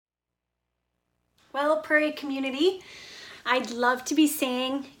Well, Prairie community, I'd love to be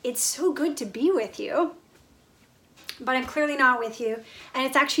saying it's so good to be with you, but I'm clearly not with you. And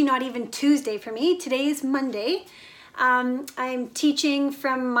it's actually not even Tuesday for me. Today is Monday. I'm teaching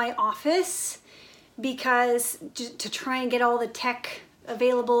from my office because to try and get all the tech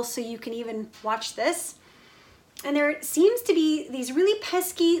available so you can even watch this. And there seems to be these really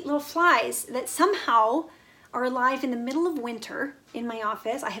pesky little flies that somehow are alive in the middle of winter in my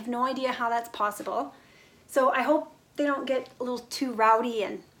office. I have no idea how that's possible. So I hope they don't get a little too rowdy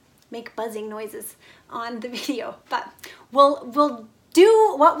and make buzzing noises on the video. But we'll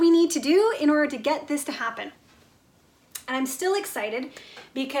do what we need to do in order to get this to happen. And I'm still excited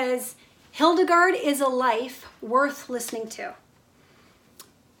because Hildegard is a life worth listening to.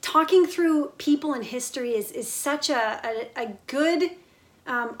 Talking through people in history is such a good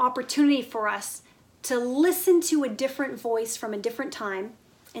opportunity for us to listen to a different voice from a different time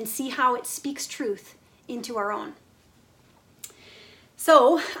and see how it speaks truth into our own.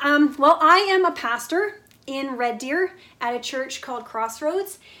 So, I am a pastor in Red Deer at a church called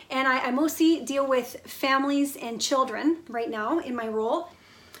Crossroads, and I mostly deal with families and children right now in my role.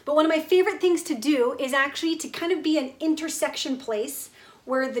 But one of my favorite things to do is actually to kind of be an intersection place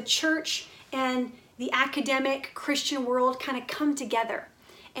where the church and the academic Christian world kind of come together,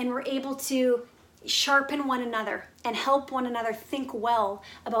 and we're able to sharpen one another and help one another think well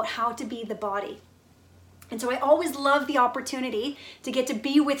about how to be the body. And so I always love the opportunity to get to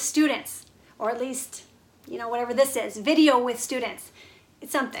be with students, or at least, whatever this is, video with students.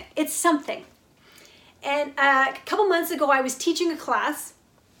 It's something. And a couple months ago, I was teaching a class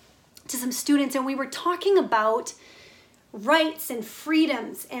to some students, and we were talking about rights and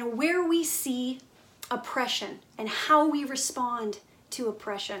freedoms and where we see oppression and how we respond to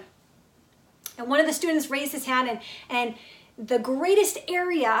oppression. And one of the students raised his hand, and the greatest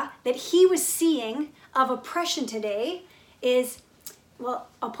area that he was seeing of oppression today is,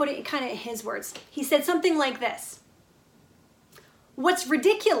 I'll put it kind of in his words. He said something like this: "What's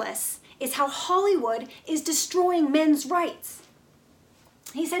ridiculous is how Hollywood is destroying men's rights."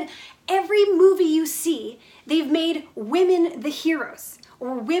 He said, every movie you see, they've made women the heroes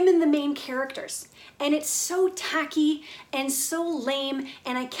or women the main characters. And it's so tacky and so lame,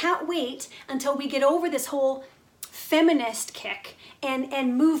 and I can't wait until we get over this whole feminist kick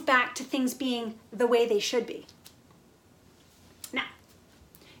and move back to things being the way they should be. Now,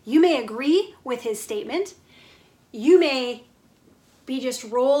 you may agree with his statement. You may be just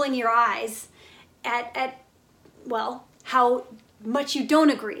rolling your eyes at how much you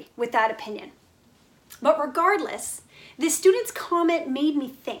don't agree with that opinion. But regardless, this student's comment made me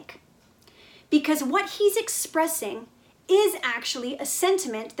think, because what he's expressing is actually a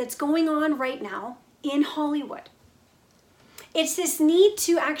sentiment that's going on right now in Hollywood. It's this need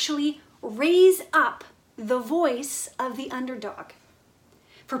to actually raise up the voice of the underdog,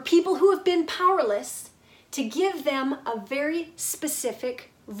 for people who have been powerless to give them a very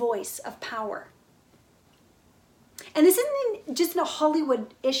specific voice of power. And this isn't just a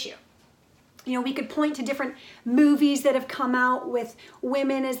Hollywood issue. We could point to different movies that have come out with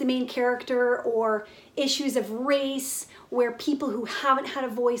women as the main character, or issues of race where people who haven't had a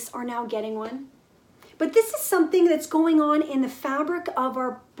voice are now getting one. But this is something that's going on in the fabric of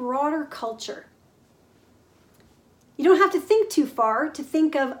our broader culture. You don't have to think too far to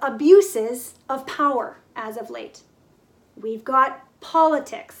think of abuses of power as of late. We've got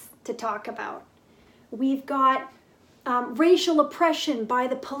politics to talk about. We've got racial oppression by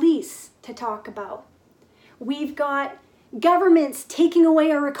the police to talk about. We've got governments taking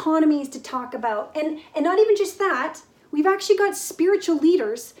away our economies to talk about. And not even just that, we've actually got spiritual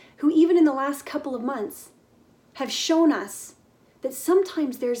leaders who, even in the last couple of months, have shown us that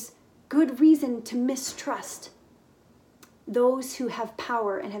sometimes there's good reason to mistrust those who have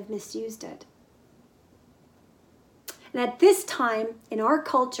power and have misused it. And at this time in our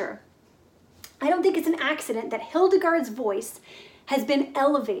culture, I don't think it's an accident that Hildegard's voice has been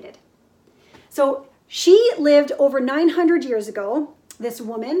elevated. So she lived over 900 years ago, this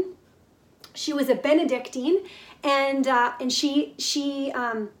woman. She was a Benedictine, and she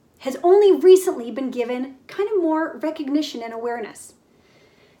has only recently been given kind of more recognition and awareness.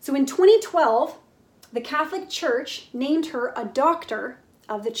 So in 2012, the Catholic Church named her a doctor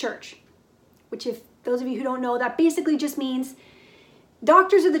of the church, which, if those of you who don't know, that basically just means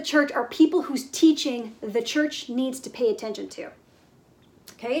doctors of the church are people whose teaching the church needs to pay attention to.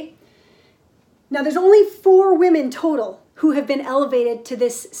 Okay? Now, there's only 4 women total who have been elevated to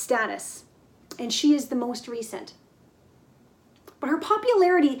this status, and she is the most recent. But her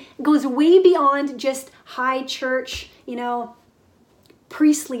popularity goes way beyond just high church,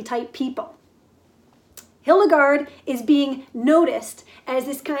 priestly type people. Hildegard is being noticed as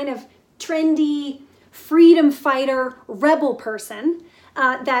this kind of trendy freedom fighter, rebel person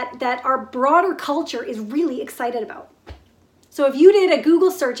that our broader culture is really excited about. So if you did a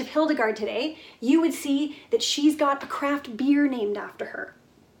Google search of Hildegard today, you would see that she's got a craft beer named after her,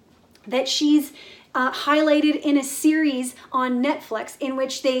 that she's highlighted in a series on Netflix in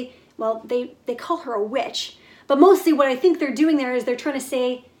which they call her a witch, but mostly what I think they're doing there is they're trying to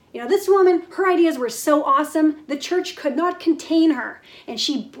say, this woman, her ideas were so awesome, the church could not contain her, and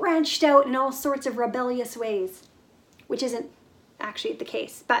she branched out in all sorts of rebellious ways, which isn't actually the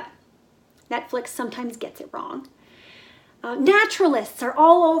case, but Netflix sometimes gets it wrong. Naturalists are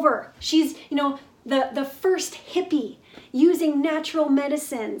all over. She's, the first hippie using natural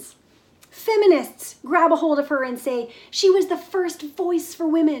medicines. Feminists grab a hold of her and say she was the first voice for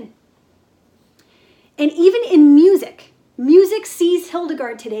women. And even in music sees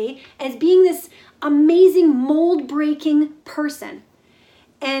Hildegard today as being this amazing mold-breaking person.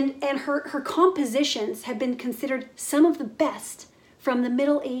 And her compositions have been considered some of the best from the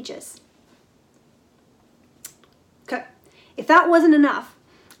Middle Ages. Okay, if that wasn't enough,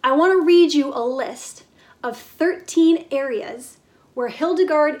 I want to read you a list of 13 areas where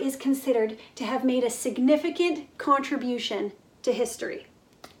Hildegard is considered to have made a significant contribution to history.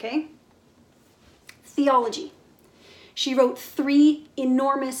 Okay? Theology. She wrote 3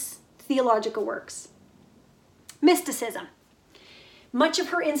 enormous theological works. Mysticism. Much of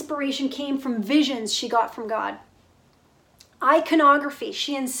her inspiration came from visions she got from God. Iconography.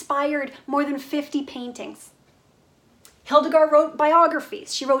 She inspired more than 50 paintings. Hildegard wrote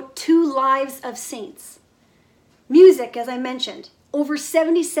biographies. She wrote 2 lives of saints. Music, as I mentioned, over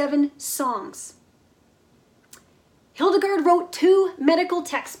 77 songs. Hildegard wrote 2 medical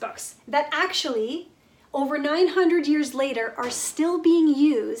textbooks that actually, over 900 years later, are still being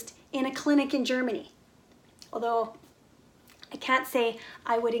used in a clinic in Germany. Although I can't say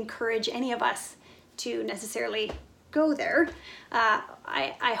I would encourage any of us to necessarily go there.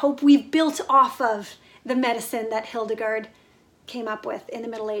 I hope we've built off of the medicine that Hildegard came up with in the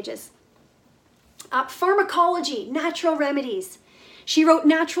Middle Ages. Pharmacology, natural remedies. She wrote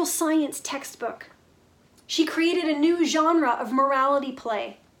natural science textbook. She created a new genre of morality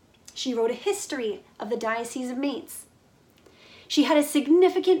play. She wrote a history of the Diocese of Mainz. She had a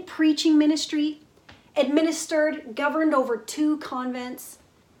significant preaching ministry, governed over 2 convents,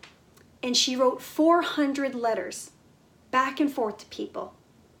 and she wrote 400 letters back and forth to people,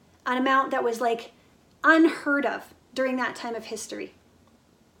 an amount that was like unheard of during that time of history.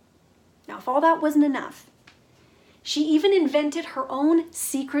 Now, if all that wasn't enough, she even invented her own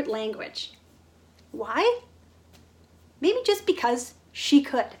secret language. Why? Maybe just because she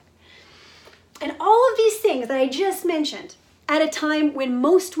could. And all of these things that I just mentioned at a time when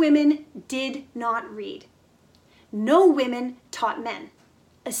most women did not read. No women taught men,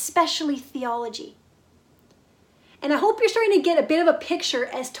 especially theology. And I hope you're starting to get a bit of a picture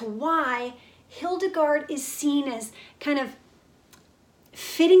as to why Hildegard is seen as kind of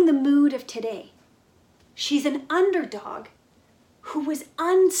fitting the mood of today. She's an underdog who was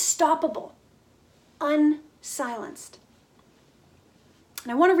unstoppable, unsilenced.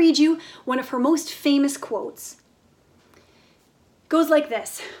 And I want to read you one of her most famous quotes. It goes like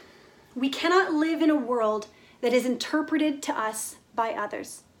this: "We cannot live in a world that is interpreted to us by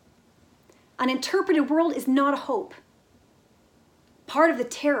others. An interpreted world is not a hope. Part of the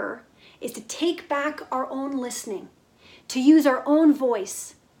terror is to take back our own listening, to use our own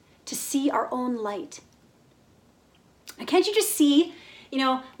voice, to see our own light." Now, can't you just see,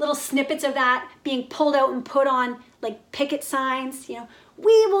 little snippets of that being pulled out and put on like picket signs?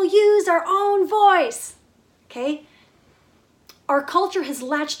 We will use our own voice. Okay? Our culture has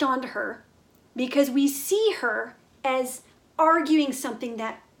latched onto her because we see her as arguing something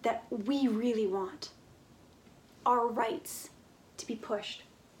that we really want. Our rights to be pushed.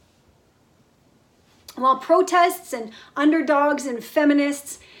 While protests and underdogs and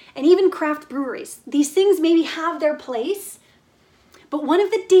feminists and even craft breweries, these things maybe have their place, but one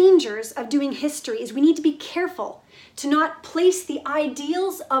of the dangers of doing history is we need to be careful to not place the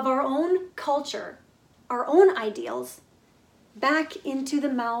ideals of our own culture, our own ideals, back into the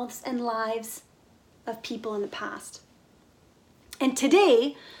mouths and lives of people in the past. And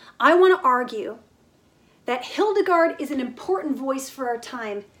today, I want to argue that Hildegard is an important voice for our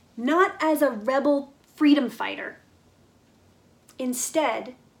time, not as a rebel freedom fighter.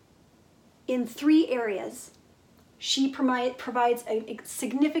 Instead, in 3 areas, she provides a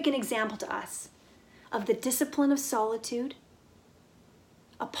significant example to us of the discipline of solitude,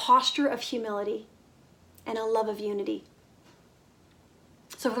 a posture of humility, and a love of unity.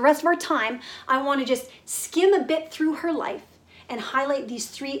 So for the rest of our time, I want to just skim a bit through her life and highlight these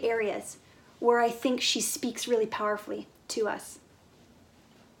 3 areas where I think she speaks really powerfully to us.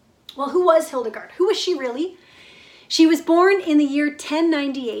 Well, who was Hildegard? Who was she really? She was born in the year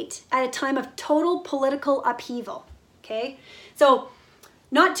 1098 at a time of total political upheaval. Okay, so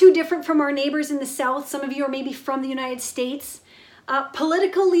not too different from our neighbors in the south. Some of you are maybe from the United States.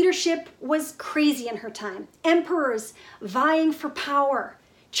 Political leadership was crazy in her time. Emperors vying for power,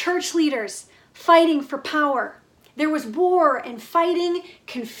 church leaders fighting for power. There was war and fighting,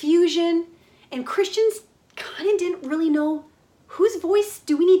 confusion, and Christians kind of didn't really know whose voice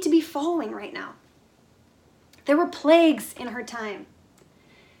do we need to be following right now. There were plagues in her time.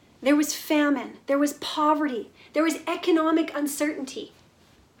 There was famine. There was poverty. There was economic uncertainty.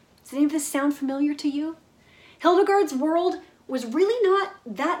 Does any of this sound familiar to you? Hildegard's world was really not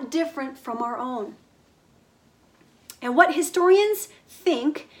that different from our own. And what historians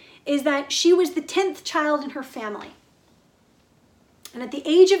think is that she was the 10th child in her family. And at the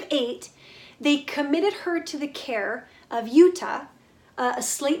age of 8, they committed her to the care of Jutta, a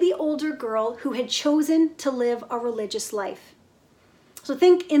slightly older girl who had chosen to live a religious life. So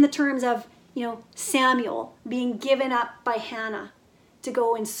think in the terms of, Samuel being given up by Hannah to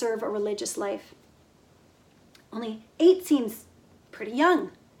go and serve a religious life. Only 8 seems pretty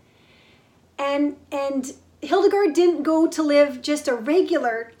young. And Hildegard didn't go to live just a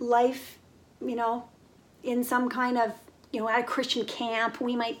regular life, in some kind of, at a Christian camp,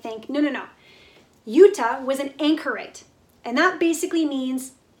 we might think. No. Jutta was an anchorite. And that basically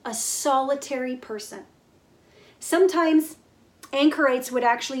means a solitary person. Sometimes anchorites would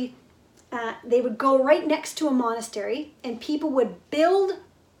actually, they would go right next to a monastery and people would build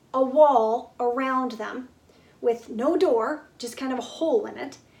a wall around them with no door, just kind of a hole in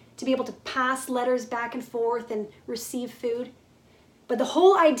it, to be able to pass letters back and forth and receive food. But the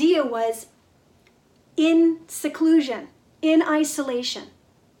whole idea was in seclusion, in isolation,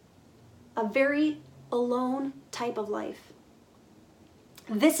 a very alone type of life.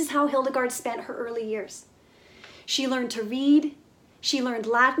 This is how Hildegard spent her early years. She learned to read, she learned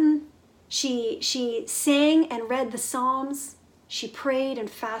Latin, she sang and read the Psalms, she prayed and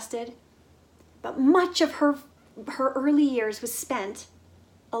fasted, but much of her early years was spent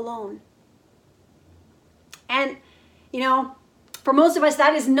alone. And, for most of us,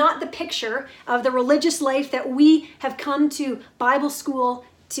 that is not the picture of the religious life that we have come to Bible school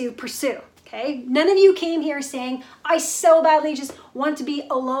to pursue. Okay? None of you came here saying, I so badly just want to be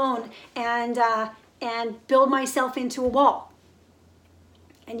alone and build myself into a wall.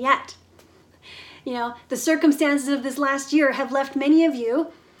 And yet, the circumstances of this last year have left many of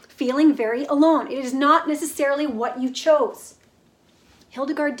you feeling very alone. It is not necessarily what you chose.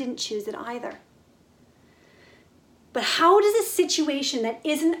 Hildegard didn't choose it either. But how does a situation that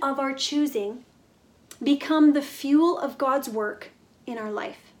isn't of our choosing become the fuel of God's work in our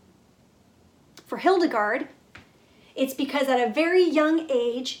life? For Hildegard, it's because at a very young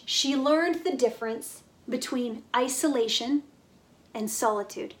age, she learned the difference between isolation and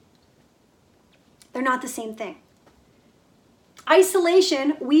solitude. They're not the same thing.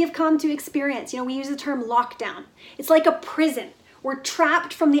 Isolation, we have come to experience. We use the term lockdown. It's like a prison. We're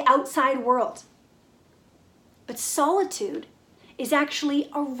trapped from the outside world. But solitude is actually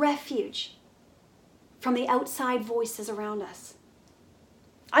a refuge from the outside voices around us.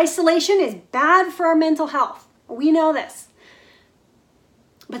 Isolation is bad for our mental health. We know this.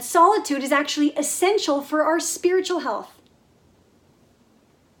 But solitude is actually essential for our spiritual health.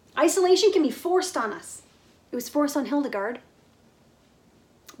 Isolation can be forced on us. It was forced on Hildegard.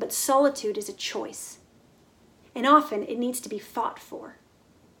 But solitude is a choice. And often it needs to be fought for.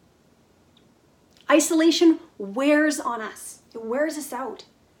 Isolation wears on us. It wears us out.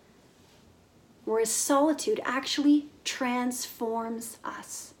 Whereas solitude actually transforms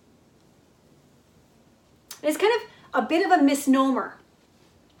us. It's kind of a bit of a misnomer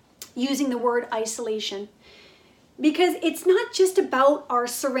using the word isolation, because it's not just about our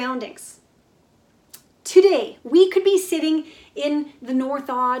surroundings. Today, we could be sitting in the North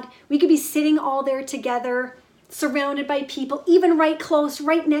Odd. We could be sitting all there together, surrounded by people, even right close,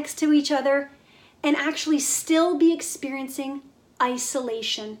 right next to each other, and actually still be experiencing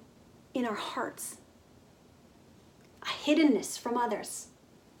isolation in our hearts. A hiddenness from others.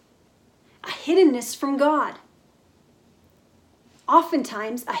 A hiddenness from God.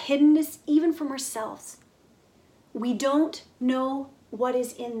 Oftentimes, a hiddenness even from ourselves. We don't know what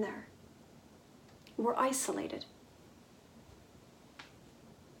is in there. We're isolated.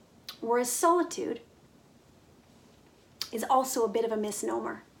 Whereas solitude is also a bit of a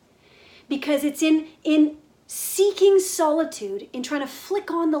misnomer, because it's in seeking solitude, in trying to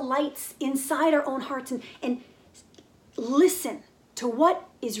flick on the lights inside our own hearts and listen to what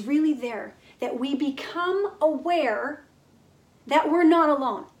is really there, that we become aware that we're not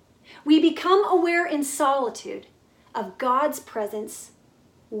alone. We become aware in solitude of God's presence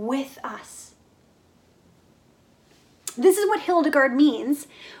with us. This is what Hildegard means,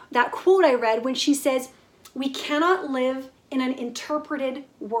 that quote I read when she says, "We cannot live in an interpreted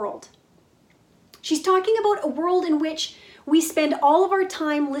world." She's talking about a world in which we spend all of our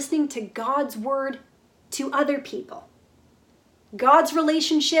time listening to God's word to other people, God's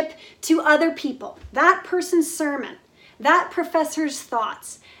relationship to other people, that person's sermon, that professor's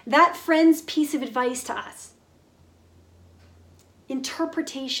thoughts, that friend's piece of advice to us.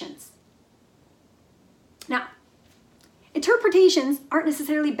 Interpretations. Now, interpretations aren't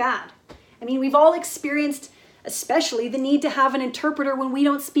necessarily bad. I mean, we've all experienced, especially, the need to have an interpreter when we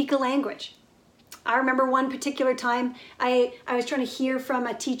don't speak a language. I remember one particular time I was trying to hear from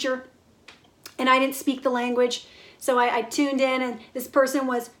a teacher and I didn't speak the language. So I tuned in and this person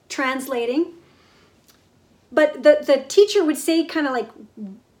was translating. But the teacher would say kind of like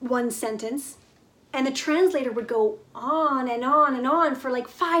one sentence and the translator would go on and on and on for like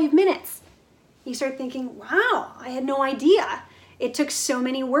 5 minutes. You start thinking, wow, I had no idea. It took so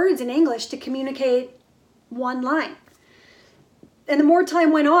many words in English to communicate one line. And the more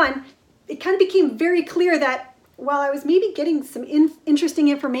time went on, it kind of became very clear that while I was maybe getting some interesting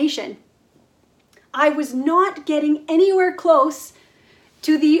information, I was not getting anywhere close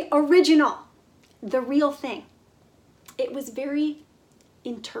to the original, the real thing. It was very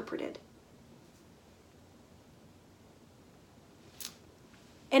interpreted.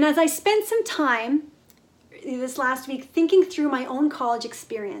 And as I spent some time this last week thinking through my own college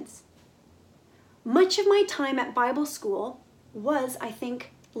experience, much of my time at Bible school was, I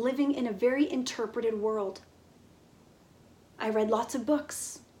think, living in a very interpreted world. I read lots of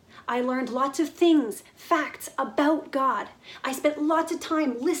books. I learned lots of things, facts about God. I spent lots of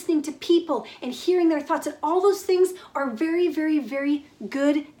time listening to people and hearing their thoughts, and all those things are very, very, very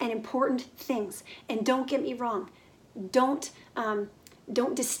good and important things. And don't get me wrong, don't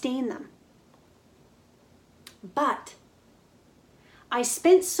disdain them. But I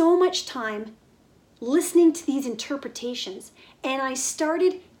spent so much time listening to these interpretations, and I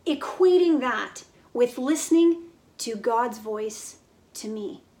started equating that with listening to God's voice to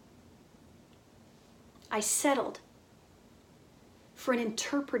me. I settled for an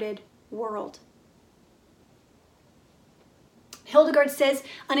interpreted world. Hildegard says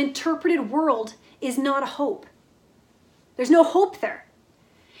an interpreted world is not a hope. There's no hope there.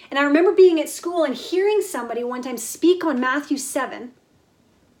 And I remember being at school and hearing somebody one time speak on Matthew 7,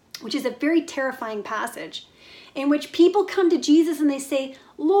 which is a very terrifying passage, in which people come to Jesus and they say,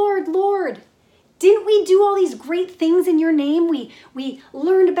 "Lord, Lord, didn't we do all these great things in your name? We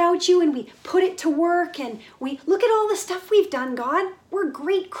learned about you and we put it to work and we look at all the stuff we've done, God. We're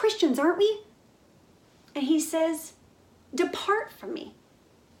great Christians, aren't we?" And he says, "Depart from me.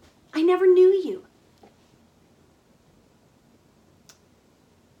 I never knew you."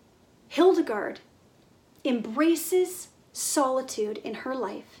 Hildegard embraces solitude in her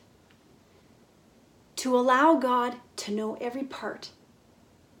life to allow God to know every part.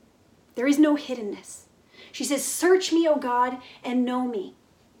 There is no hiddenness. She says, "Search me, O God, and know me."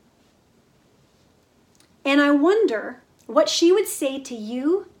 And I wonder what she would say to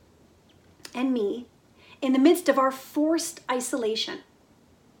you and me in the midst of our forced isolation.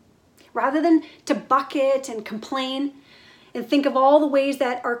 Rather than to bucket and complain and think of all the ways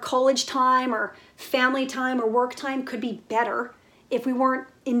that our college time or family time or work time could be better if we weren't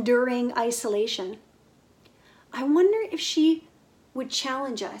enduring isolation, I wonder if she would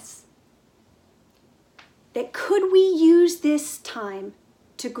challenge us that could we use this time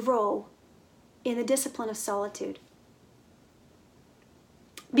to grow in the discipline of solitude?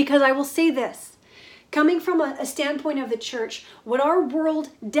 Because I will say this, coming from a standpoint of the church, what our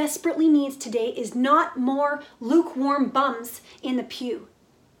world desperately needs today is not more lukewarm bums in the pew.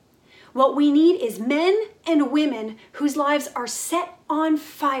 What we need is men and women whose lives are set on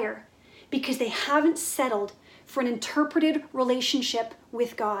fire because they haven't settled for an interpreted relationship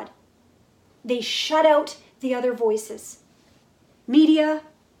with God. They shut out the other voices. Media,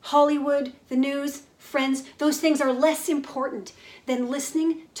 Hollywood, the news, friends, those things are less important than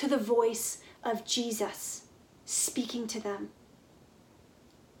listening to the voice of Jesus speaking to them.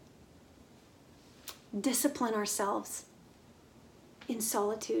 Discipline ourselves in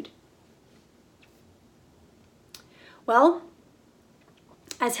solitude. Well,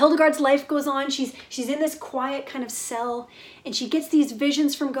 As Hildegard's life goes on, she's in this quiet kind of cell, and she gets these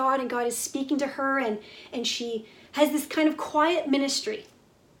visions from God, and God is speaking to her, and she has this kind of quiet ministry.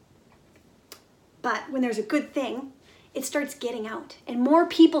 But when there's a good thing, it starts getting out, and more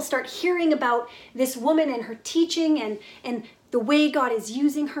people start hearing about this woman and her teaching and the way God is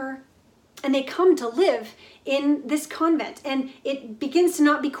using her. And they come to live in this convent, and it begins to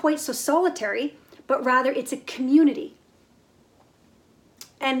not be quite so solitary, but rather it's a community.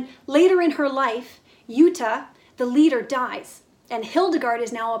 And later in her life, Jutta, the leader, dies, and Hildegard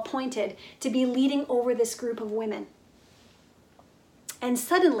is now appointed to be leading over this group of women. And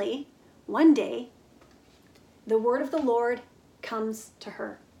suddenly, one day, the word of the Lord comes to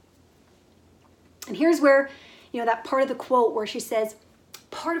her. And here's where, that part of the quote where she says,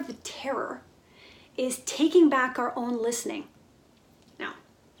 part of the terror is taking back our own listening. Now,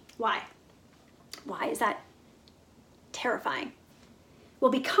 why? Why is that terrifying?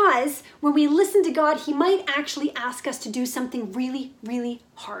 Well, because when we listen to God, he might actually ask us to do something really, really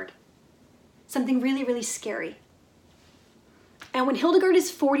hard. Something really, really scary. And when Hildegard is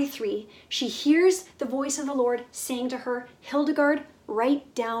 43, she hears the voice of the Lord saying to her, Hildegard,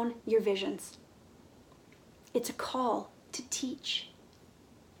 write down your visions. It's a call to teach.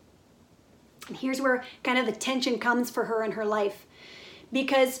 And here's where kind of the tension comes for her in her life,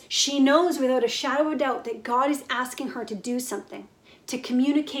 because she knows without a shadow of a doubt that God is asking her to do something, to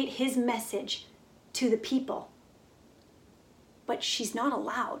communicate his message to the people. But she's not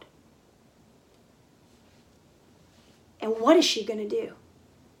allowed. And what is she going to do?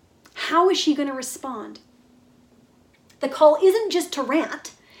 How is she going to respond? The call isn't just to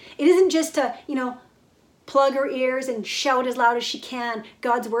rant. It isn't just to, plug her ears and shout as loud as she can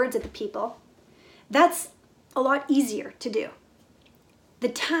God's words at the people. That's a lot easier to do. The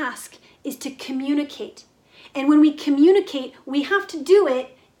task is to communicate. And when we communicate, we have to do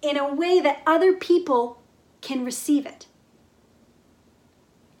it in a way that other people can receive it.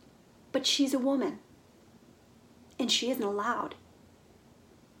 But she's a woman, and she isn't allowed.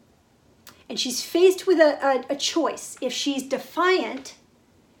 And she's faced with a choice. If she's defiant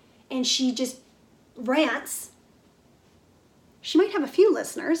and she just rants, she might have a few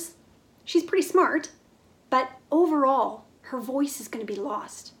listeners. She's pretty smart, but overall, her voice is going to be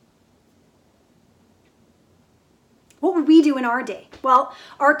lost. What would we do in our day? Well,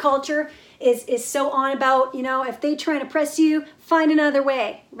 our culture is so on about, if they try to press you, find another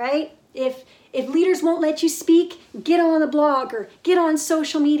way, right? If leaders won't let you speak, get on the blog or get on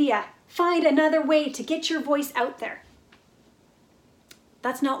social media. Find another way to get your voice out there.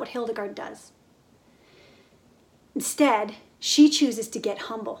 That's not what Hildegard does. Instead, she chooses to get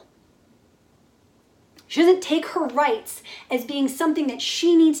humble. She doesn't take her rights as being something that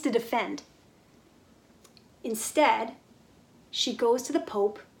she needs to defend. Instead, she goes to the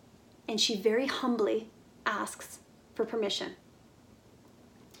Pope and she very humbly asks for permission.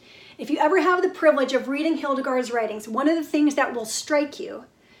 If you ever have the privilege of reading Hildegard's writings, one of the things that will strike you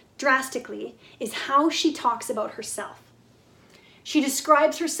drastically is how she talks about herself. She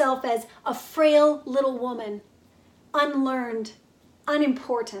describes herself as a frail little woman, unlearned,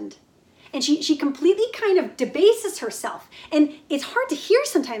 unimportant. And she completely kind of debases herself. And it's hard to hear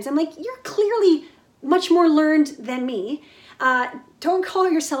sometimes. I'm like, you're clearly much more learned than me. Don't call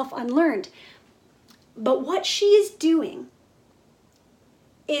yourself unlearned. But what she is doing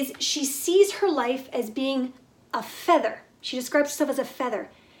is she sees her life as being a feather. She describes herself as a feather.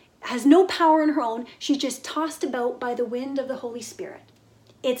 Has no power in her own. She's just tossed about by the wind of the Holy Spirit.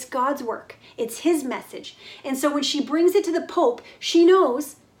 It's God's work. It's his message. And so when she brings it to the Pope, she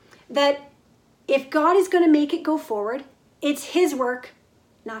knows that if God is going to make it go forward, it's his work,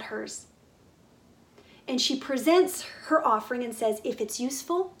 not hers. And she presents her offering and says, if it's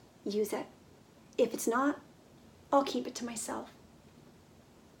useful, use it. If it's not, I'll keep it to myself.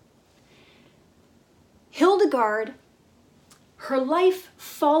 Hildegard, her life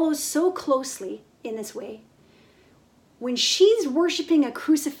follows so closely in this way. When she's worshiping a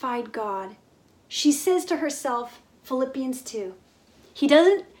crucified God, she says to herself, Philippians 2, he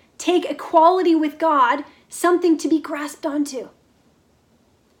doesn't take equality with God something to be grasped onto.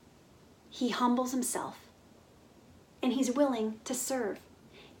 He humbles himself, and he's willing to serve.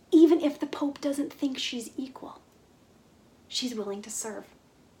 Even if the Pope doesn't think she's equal, she's willing to serve.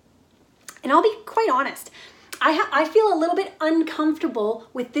 And I'll be quite honest, I feel a little bit uncomfortable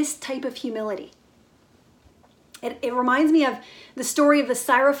with this type of humility. It reminds me of the story of the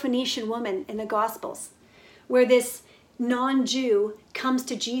Syrophoenician woman in the Gospels, where this non-Jew comes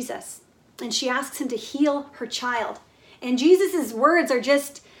to Jesus and she asks him to heal her child. And Jesus' words are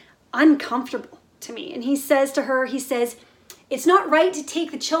just uncomfortable to me. And he says to her, It's not right to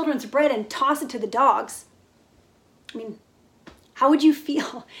take the children's bread and toss it to the dogs. I mean, how would you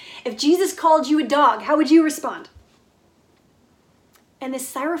feel? If Jesus called you a dog, how would you respond? And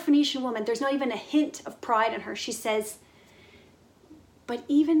this Syrophoenician woman, there's not even a hint of pride in her. She says, but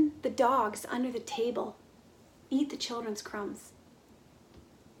even the dogs under the table eat the children's crumbs.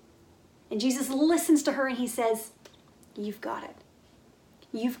 And Jesus listens to her and he says, you've got it.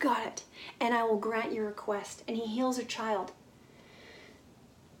 You've got it. And I will grant your request. And he heals her child.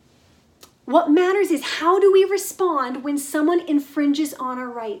 What matters is, how do we respond when someone infringes on our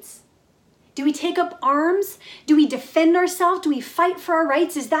rights? Do we take up arms? Do we defend ourselves? Do we fight for our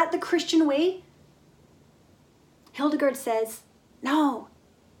rights? Is that the Christian way? Hildegard says, no.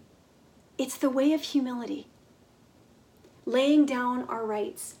 It's the way of humility. Laying down our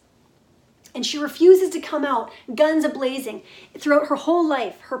rights. And she refuses to come out, guns a-blazing. Throughout her whole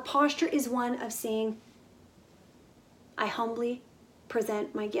life, her posture is one of saying, I humbly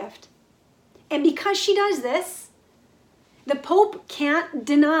present my gift. And because she does this, the Pope can't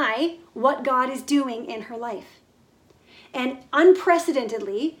deny what God is doing in her life. And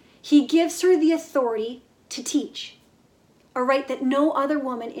unprecedentedly, he gives her the authority to teach, a right that no other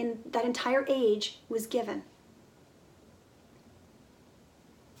woman in that entire age was given.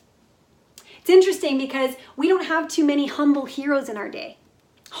 It's interesting because we don't have too many humble heroes in our day.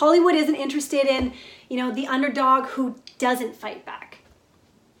 Hollywood isn't interested in, the underdog who doesn't fight back.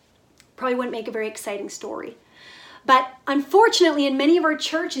 Probably wouldn't make a very exciting story. But unfortunately, in many of our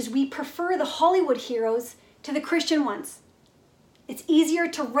churches, we prefer the Hollywood heroes to the Christian ones. It's easier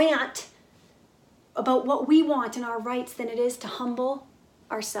to rant about what we want and our rights than it is to humble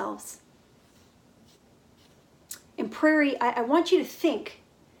ourselves. In Prairie, I want you to think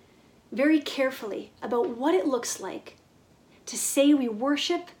very carefully about what it looks like to say we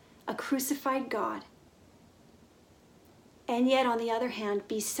worship a crucified God, and yet, on the other hand,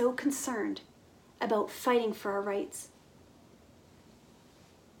 be so concerned about fighting for our rights.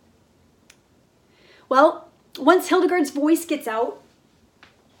 Well, once Hildegard's voice gets out,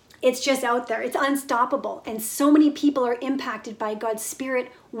 it's just out there. It's unstoppable. And so many people are impacted by God's Spirit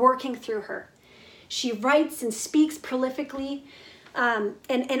working through her. She writes and speaks prolifically.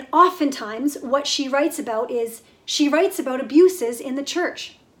 And oftentimes what she writes about is she writes about abuses in the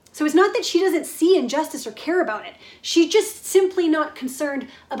church. So it's not that she doesn't see injustice or care about it. She's just simply not concerned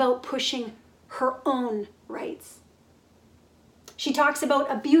about pushing her own rights. She talks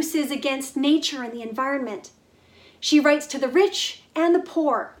about abuses against nature and the environment. She writes to the rich and the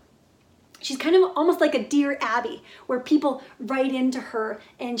poor. She's kind of almost like a Dear Abby, where people write into her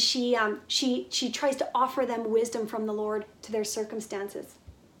and she tries to offer them wisdom from the Lord to their circumstances.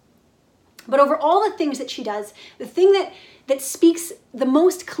 But over all the things that she does, the thing that speaks the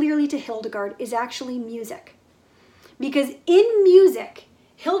most clearly to Hildegard is actually music. Because in music,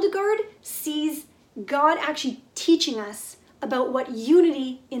 Hildegard sees God actually teaching us about what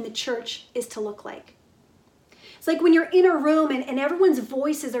unity in the church is to look like. It's like when you're in a room and everyone's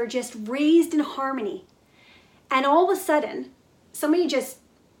voices are just raised in harmony. And all of a sudden, somebody just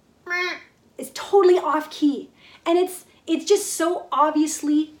is totally off key. And it's just so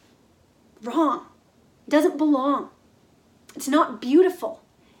obviously wrong. It doesn't belong. It's not beautiful.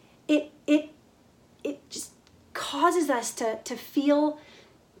 It just causes us to feel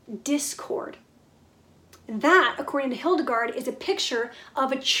discord. That, according to Hildegard, is a picture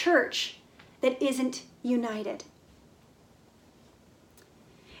of a church that isn't united.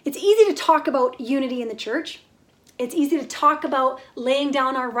 It's easy to talk about unity in the church. It's easy to talk about laying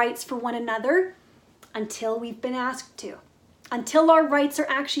down our rights for one another until we've been asked to, until our rights are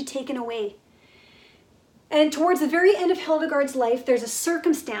actually taken away. And towards the very end of Hildegard's life, there's a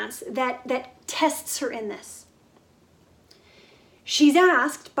circumstance that tests her in this. She's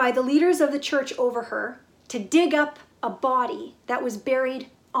asked by the leaders of the church over her to dig up a body that was buried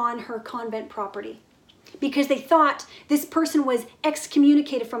on her convent property, because they thought this person was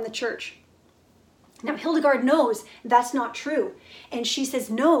excommunicated from the church. Now, Hildegard knows that's not true. And she says,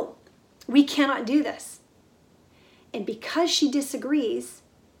 no, we cannot do this. And because she disagrees,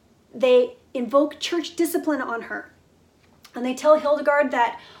 they invoke church discipline on her. And they tell Hildegard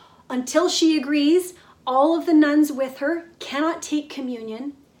that until she agrees, all of the nuns with her cannot take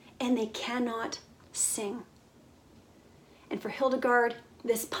communion and they cannot sing. And for Hildegard,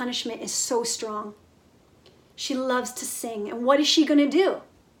 this punishment is so strong. She loves to sing. And what is she going to do?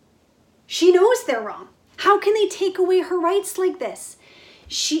 She knows they're wrong. How can they take away her rights like this?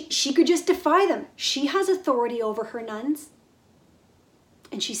 She could just defy them. She has authority over her nuns.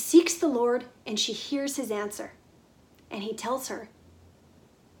 And she seeks the Lord and she hears his answer. And he tells her,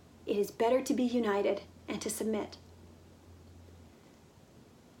 it is better to be united and to submit.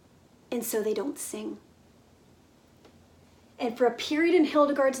 and so they don't sing. And for a period in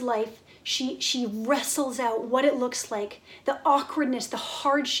Hildegard's life, she wrestles out what it looks like, the awkwardness, the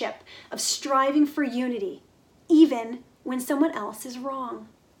hardship of striving for unity, even when someone else is wrong.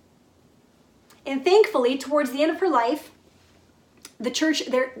 And thankfully, towards the end of her life, the church,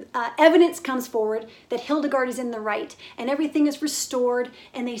 evidence comes forward that Hildegard is in the right, and everything is restored,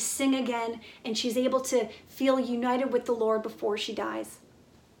 and they sing again, and she's able to feel united with the Lord before she dies.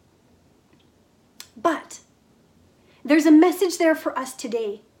 But there's a message there for us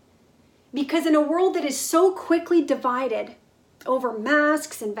today, because in a world that is so quickly divided over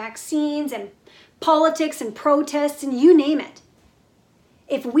masks and vaccines and politics and protests and you name it,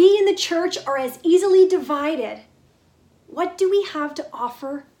 if we in the church are as easily divided, what do we have to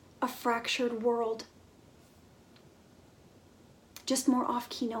offer a fractured world? Just more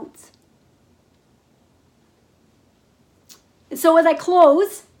off-key notes. And so as I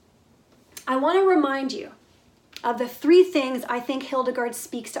close, I want to remind you of the 3 things I think Hildegard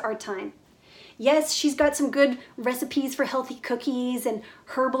speaks to our time. Yes, she's got some good recipes for healthy cookies and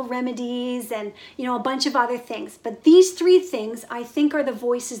herbal remedies and, a bunch of other things. But these 3 things I think are the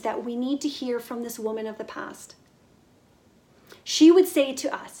voices that we need to hear from this woman of the past. She would say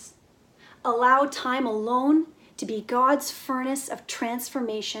to us, allow time alone to be God's furnace of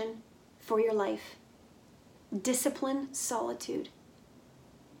transformation for your life. Discipline solitude.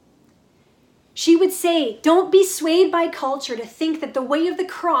 She would say, don't be swayed by culture to think that the way of the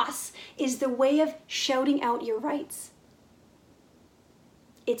cross is the way of shouting out your rights.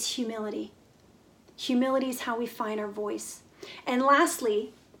 It's humility. Humility is how we find our voice. And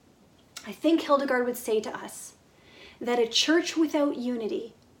lastly, I think Hildegard would say to us that a church without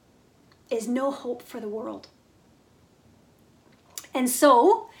unity is no hope for the world. And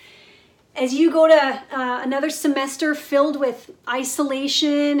so, as you go to another semester filled with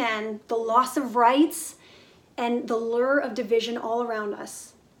isolation and the loss of rights and the lure of division all around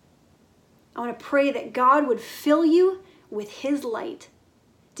us, I want to pray that God would fill you with his light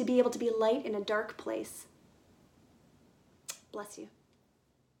to be able to be light in a dark place. Bless you.